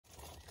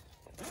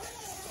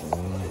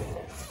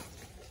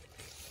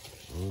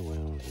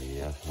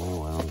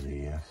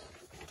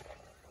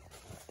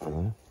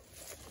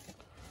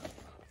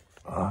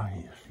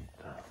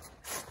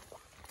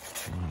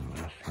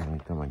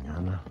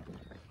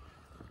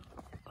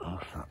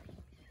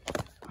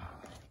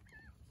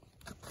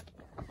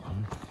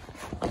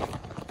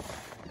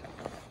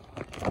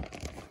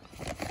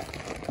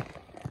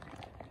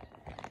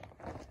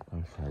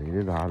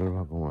la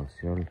alba como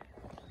hacía el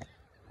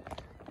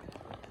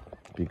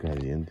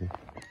picadiente.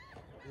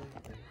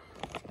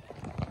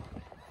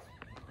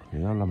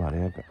 Mira la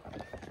marea acá.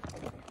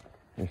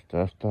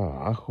 Está hasta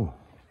abajo.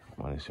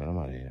 Amaneció la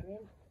marea.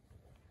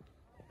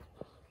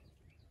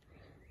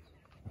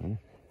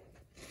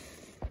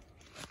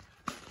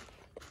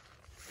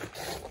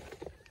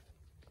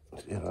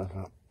 Cierra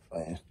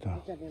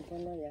esta.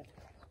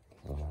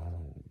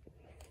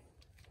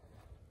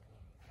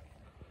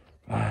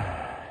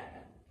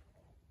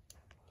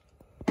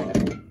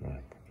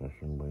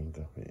 Es un buen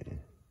café.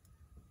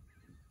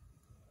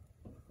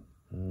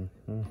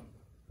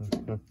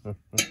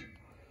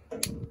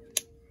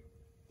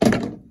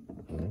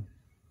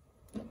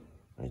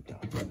 Ahí está.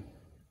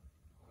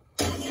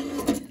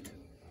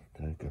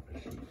 Está el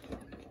cafecito.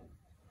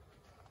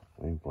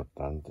 Muy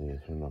importante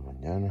es en la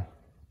mañana.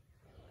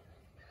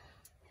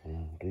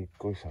 Un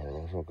rico y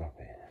sabroso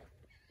café.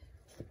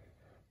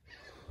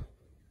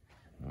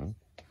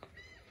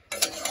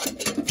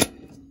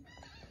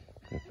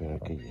 Espera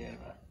que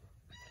hierva.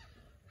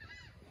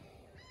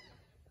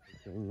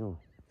 Señor,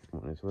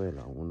 con eso de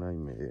la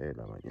 1:30 de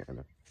la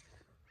mañana.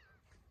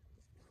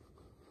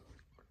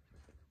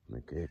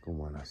 Me quedé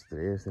como a las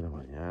 3 de la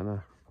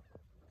mañana.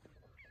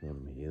 Me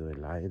miedo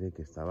el aire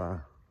que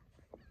estaba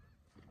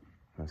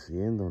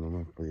haciendo. No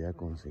me podía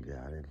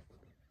conciliar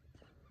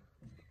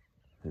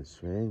el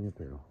sueño,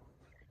 pero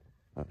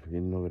al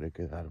fin logré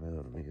quedarme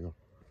dormido.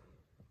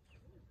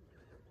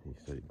 Y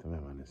ahorita me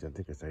amanecí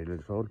antes que salga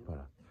el sol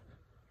para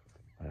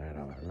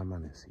grabar la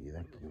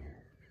amanecida aquí.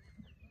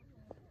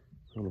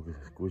 Todo lo que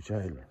se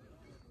escucha el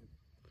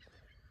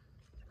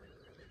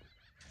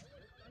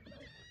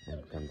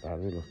cantar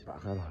de los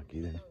pájaros aquí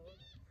de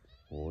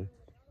hoy.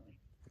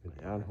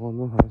 Allá al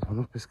fondo son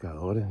los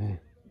pescadores,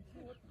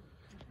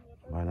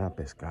 van a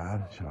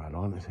pescar,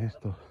 chavalones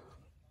estos.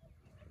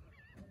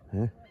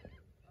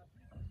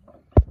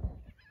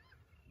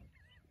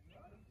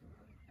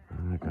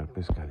 Van a sacar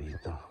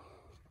pescadito.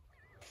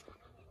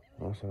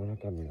 Vamos a ver una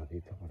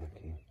caminadita por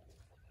aquí.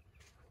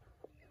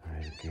 A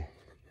ver qué.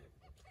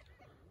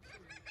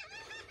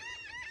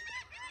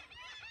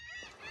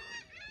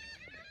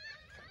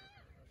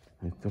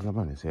 Esto es el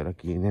amanecer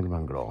aquí en el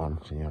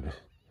mangrón, señores.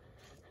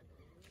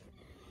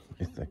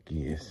 Esta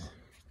aquí es.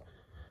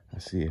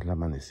 Así es la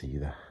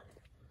amanecida.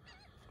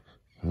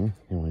 De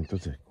momento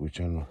se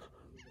escuchan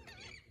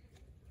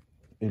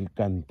el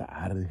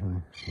cantar,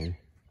 dígame.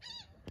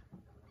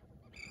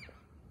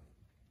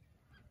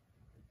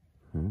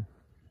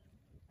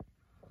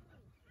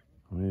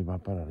 Va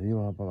para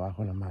arriba, va para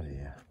abajo la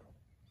marea.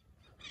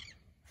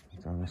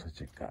 Vamos a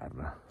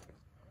checarla.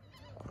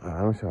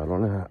 Los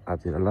chavalones a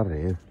tirar la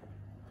red.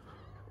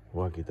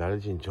 Voy a quitar el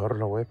chinchorro,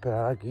 lo voy a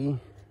esperar aquí.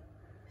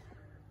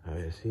 A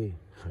ver si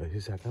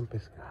sacan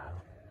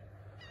pescado.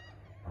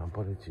 Van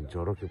por el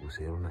chinchorro que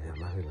pusieron allá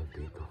más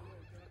adelantito.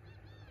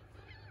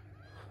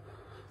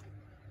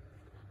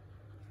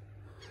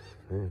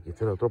 Aquí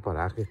está el otro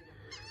paraje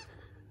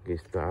que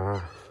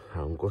está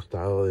a un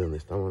costado de donde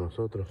estamos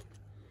nosotros.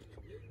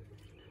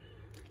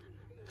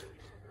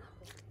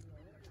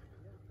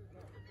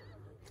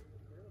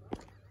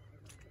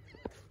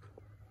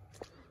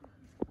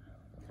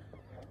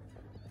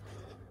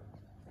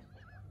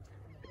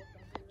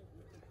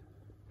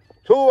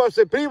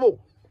 ¡Súbase, primo!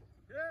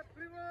 ¿Qué,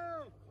 primo?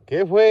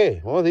 ¿Qué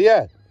fue? Buenos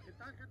días. ¿Qué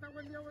tal? ¿Qué tal?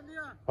 Buen día, buen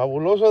día.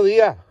 Fabuloso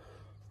día.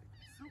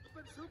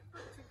 Súper chingón.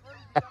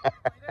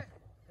 Mire,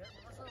 qué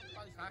hermoso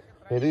paisaje trae.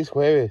 Feliz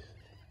jueves.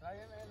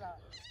 Trae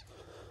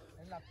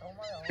en la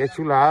toma de ahora. Qué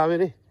chulada,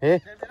 mire. Que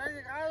hubiera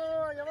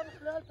llegado, ya van a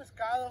pelear el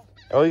pescado.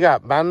 Oiga,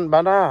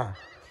 van a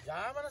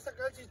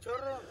sacar el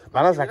chichorro.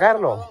 ¿Van a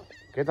sacarlo?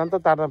 ¿Qué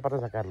tanto tardan para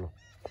sacarlo?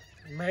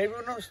 Maybe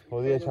unos...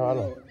 Jodía,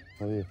 chavalo.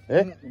 Jodía.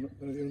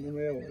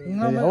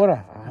 ¿Media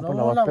hora? Ah, pues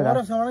la voy a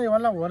esperar. Se van a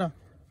llevar la hora.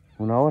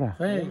 ¿Una hora?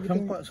 Sí,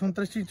 son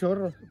 3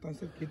 chichorros. Están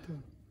cerquitos.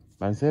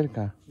 ¿Van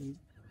cerca?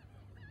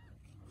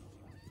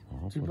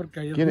 Sí, porque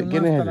ayer ¿Quién es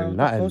 ¿Quién es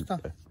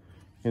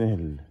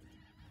el?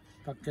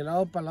 ¿Para qué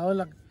lado? Para el lado de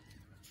la...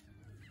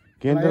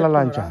 ¿Quién es de la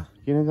lancha?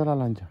 ¿Quién es de la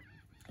lancha?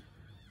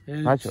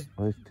 Nacho,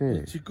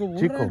 el chico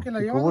burra, el que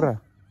la lleva.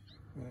 Burra.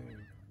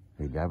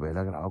 Ya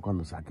verá grabado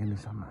cuando saquen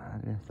esa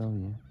madre, está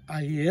bien.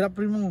 Ahí era,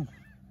 primo.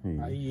 Sí.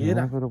 Ahí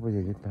era. Pero pues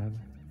llegué tarde.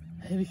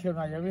 Dije,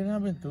 allá vienen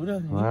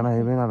aventuras. No van a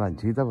ir en la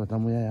lanchita, pues está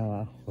muy allá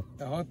abajo.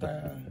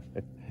 Está.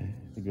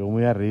 Quedó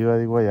muy arriba,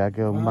 digo, allá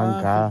quedó en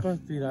bancada.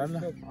 Pues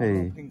tirarla.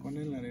 Sí.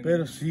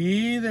 Pero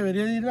sí,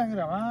 deberían ir a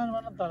grabar,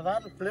 van a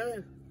tardar los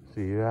plebes.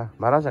 Sí,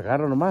 van a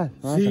sacarlo nomás.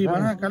 Sí,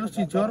 van a sacar los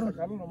chichorros.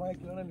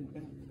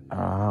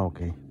 Ah, ok.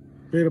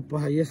 Pero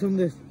pues ahí es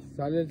donde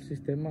sale el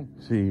sistema.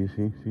 Sí.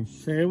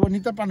 Se ve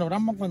bonito el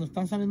panorama cuando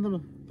están saliendo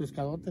los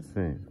pescadotes.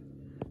 Sí.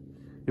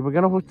 ¿Y por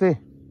qué no fue usted?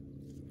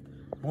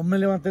 Pues me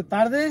levanté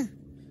tarde.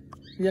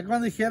 Y ya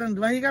cuando dijeron,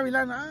 ¿vas a ir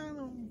Gavilán?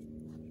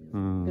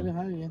 No. ¿Qué les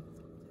va bien?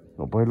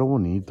 No, pues lo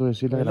bonito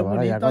es ir a grabar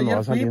allá cuando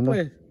va saliendo.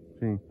 Pues.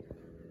 Sí.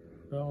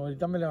 Pero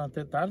ahorita me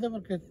levanté tarde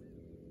porque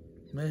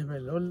me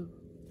desveló el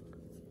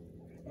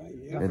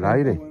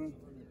aire.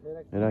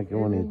 Mira qué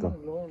bonito.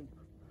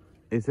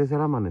 Este es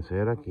el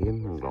amanecer aquí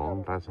en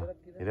Manglón, raza.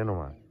 Miren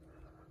nomás.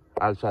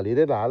 Al salir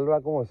el alba,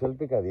 como es el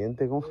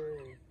picadiente, como...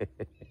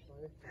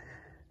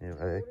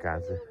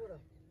 Descanse.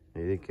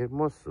 Miren qué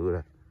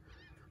hermosura.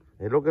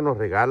 Es lo que nos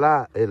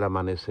regala el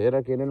amanecer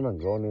aquí en el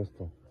Manglón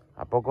esto.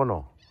 ¿A poco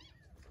no?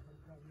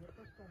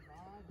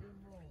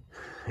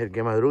 El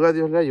que madruga,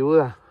 Dios le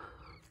ayuda.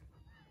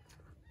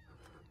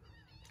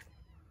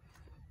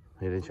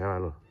 Miren,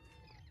 chavalos.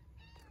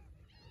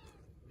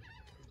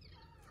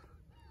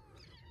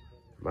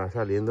 Va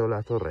saliendo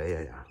la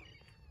torre ya.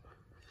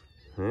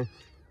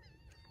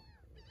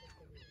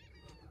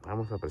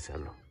 Vamos a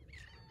apreciarlo.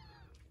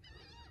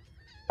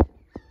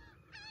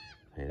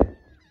 Miren.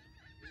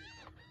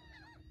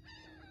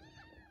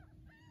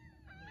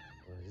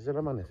 Pues así es el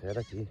amanecer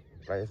aquí.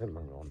 Playas del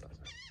Manglón,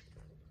 raza.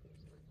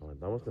 Nos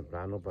levantamos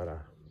temprano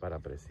para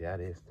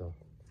apreciar esto.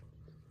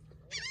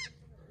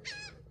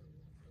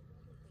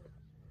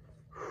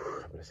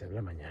 Apreciar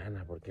la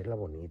mañana porque es la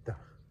bonita.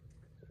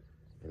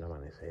 El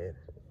amanecer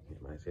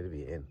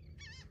bien.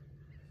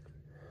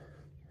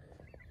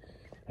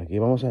 Aquí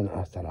vamos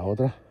hasta la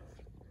otra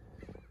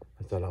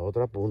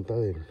punta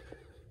de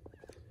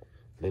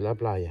la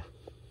playa.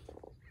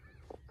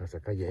 Hasta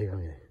acá llega,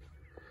 mire.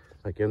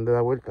 Aquí es donde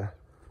da vuelta.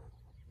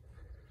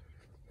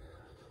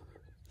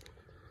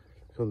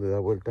 Es donde da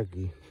vuelta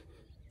aquí.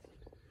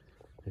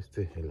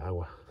 El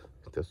agua,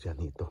 este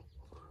oceanito.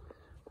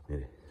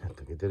 Mire,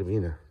 hasta aquí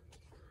termina.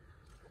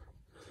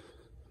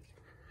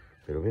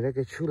 Pero mira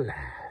qué chula.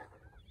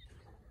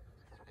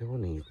 Qué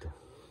bonito.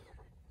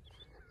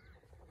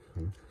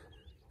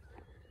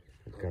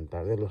 El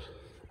cantar de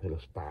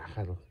los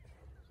pájaros.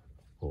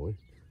 Uy.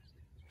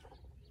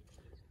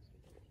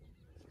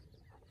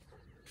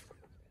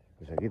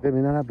 Pues aquí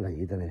termina la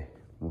playita, miren,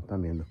 como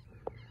están viendo.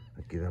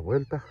 Aquí da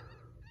vuelta.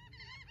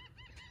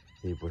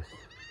 Y pues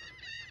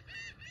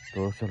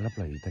todo eso es la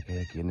playita que hay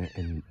aquí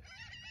en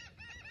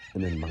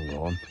el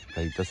Manglón.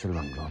 Playita es el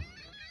Manglón.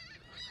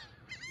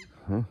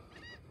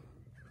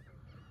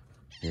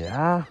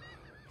 Ya.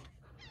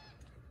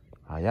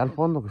 Allá al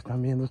fondo que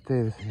están viendo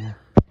ustedes, ya,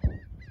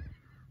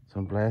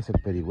 son playas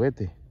del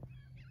Perigüete,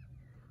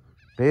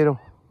 pero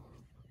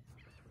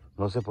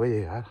no se puede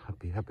llegar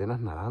apenas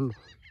nadando,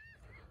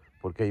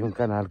 porque hay un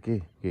canal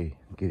que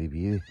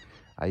divide.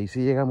 Ahí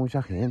sí llega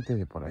mucha gente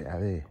de por allá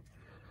de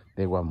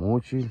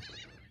Guamuchil,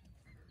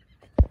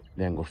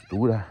 de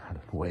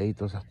Angostura, Güey,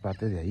 todas esas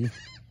partes de ahí.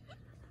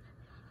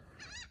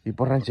 Y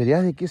por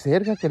rancherías de aquí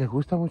cerca que les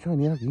gusta mucho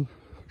venir aquí.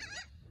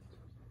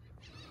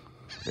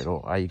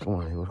 Pero hay,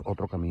 como digo,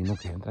 otro camino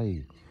que entra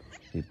y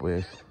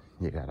puedes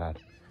llegar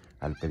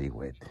al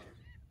Perigüete.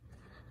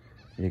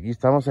 Y aquí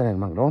estamos en el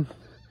Manglón.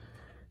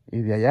 Y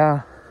de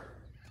allá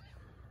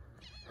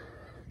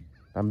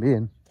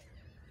también.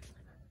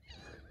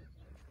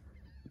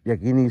 Y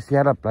aquí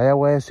inicia la playa,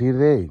 voy a decir,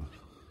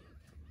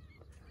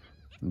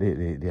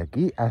 de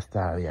aquí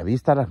hasta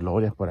Bellavista Las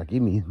Glorias, por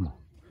aquí mismo.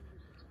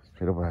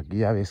 Pero por aquí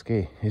ya ves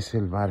que es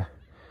el mar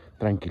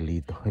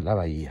tranquilito, es la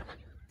bahía.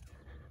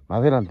 Más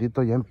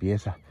adelantito ya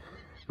empieza.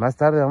 Más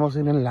tarde vamos a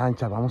ir en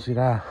lancha, vamos a ir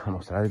a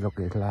mostrarles lo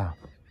que es la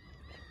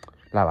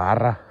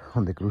barra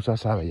donde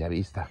cruzas a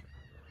Bellavista.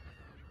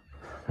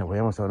 Me voy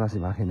a mostrar unas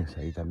imágenes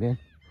ahí también.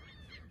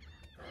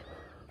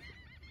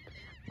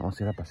 Vamos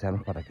a ir a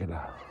pasearnos para aquel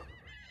lado.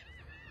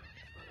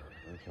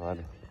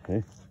 Chavales,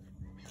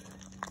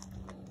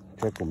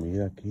 mucha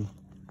comida aquí.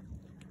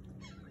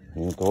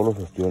 Miren todos los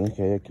ostiones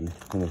que hay aquí.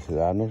 En el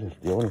sedano,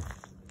 ostiones.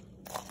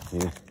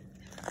 Miren.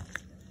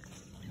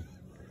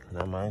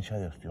 Una mancha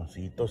de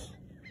ostioncitos.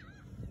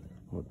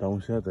 Ahorita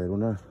vamos a traer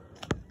una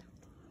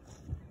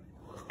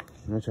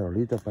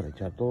charolita para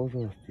echar todos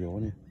los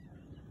ostiones.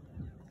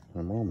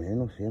 Más o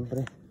menos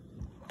siempre.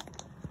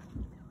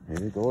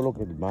 Miren todo lo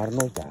que el mar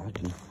nos da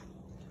aquí.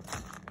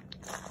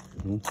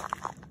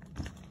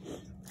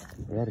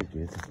 La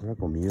riqueza, la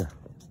comida.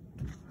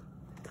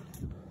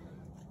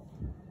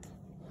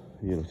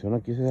 Y el océano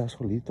aquí se da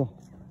solito.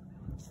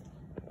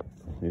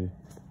 Miren.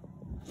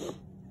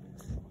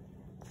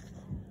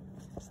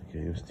 Aquí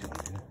hay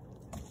ostiones.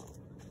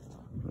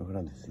 Los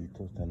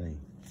grandecitos están ahí.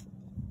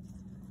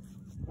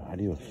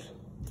 Varios.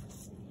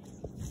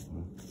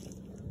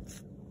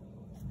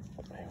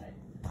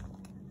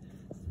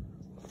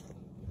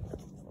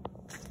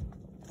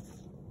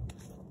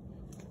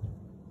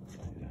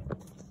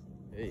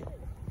 Hey.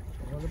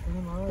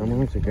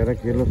 Vamos a checar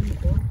aquí los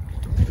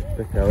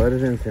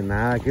pescadores de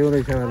Ensenada. ¿Qué hora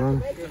dice,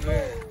 Balón?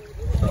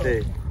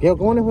 Sí.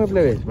 ¿Cómo les fue,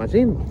 plebes?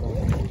 ¿Machín?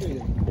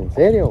 ¿En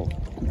serio?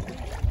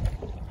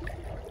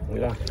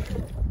 Mira.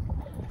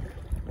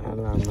 A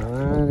la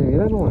madre,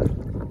 mira nomás.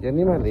 Qué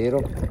animalero.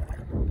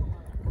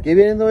 ¿Qué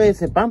viendo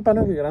ese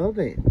pámpano que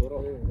grandote?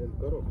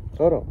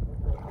 Toro.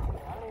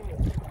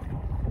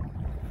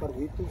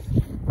 Parguitos.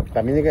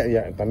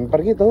 ¿También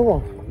parguitos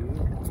hubo?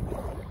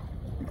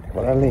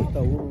 Órale.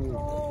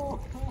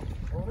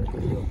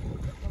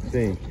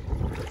 Sí.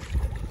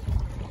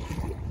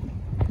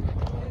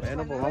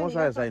 Bueno, pues vamos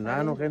a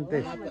desayunarnos,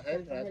 gente.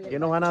 ¿Qué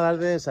nos van a dar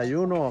de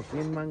desayuno aquí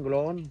en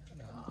Manglón?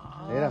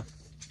 Mira,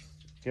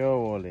 qué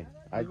obole.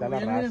 Ahí está la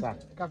raza.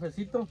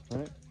 Cafecito.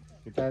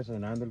 Aquí está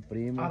desayunando el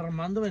primo.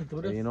 Armando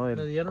Venturas.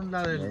 Me dieron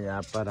la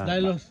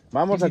de los...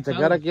 Vamos a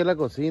checar aquí en la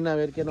cocina a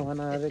ver qué nos van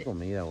a dar de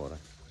comida ahora.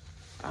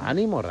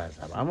 Ánimo,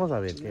 raza. Vamos a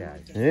ver qué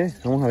hay.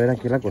 Vamos a ver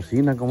aquí en la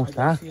cocina cómo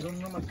está.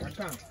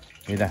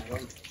 Mira.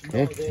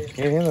 ¿Qué es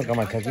eso?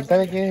 ¿Camachaquita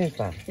de qué es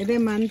esta? Es de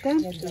manta.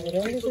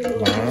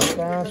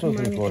 Manta, sus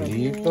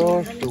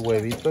frijolitos, su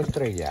huevito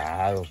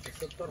estrellado.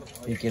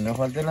 Y que no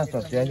falten las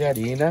tortillas de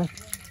harina.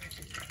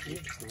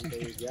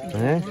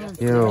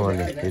 Qué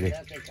ole, mire.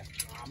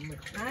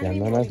 Ya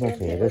andan las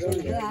mujeres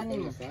aquí.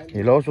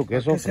 Y luego su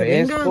queso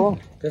fresco.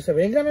 Que se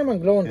vengan a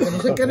Manglón, que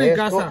no se queden en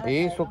casa.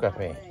 Y su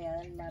café.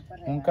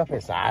 Un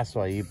cafezazo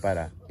ahí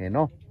para que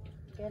no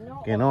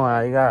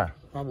haya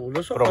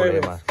fabuloso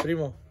problemas. Jueves,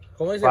 primo.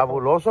 ¿Cómo dice?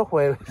 Fabuloso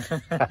jueves.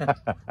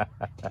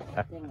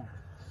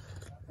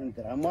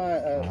 Entramos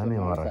a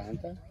Semana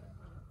Santa.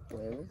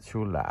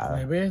 Chulada.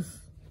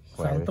 Jueves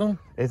santo.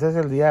 Ese es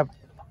el día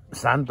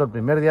santo, el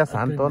primer día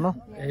santo, ¿no?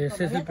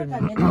 Ese es el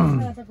primer.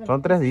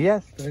 Son 3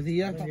 días. 3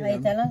 días. Ahí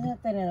están los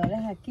tenedores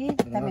aquí.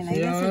 También hay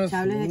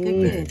desechables. ¿Qué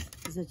quieres?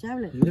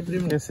 ¿Desechables?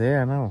 Que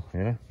sea, no.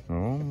 Mira,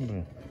 no,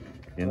 hombre.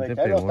 ¿Quién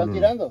te ¿Lo están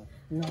tirando?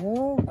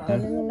 No,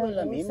 tienen una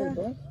la misma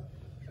entonces.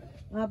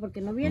 Ah,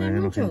 porque no vienen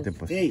Bueno, muchos. gente,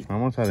 pues Sí.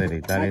 vamos a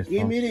deleitar esto.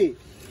 Aquí, mire,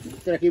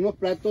 trajimos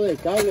plato de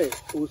cable.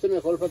 Use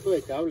mejor plato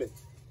de cable.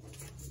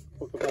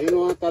 Porque para ahí no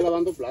van a estar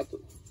lavando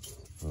platos.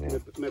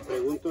 Me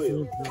pregunto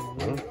yo.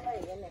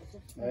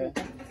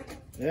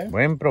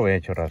 Buen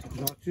provecho, raza.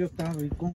 No, sí está rico.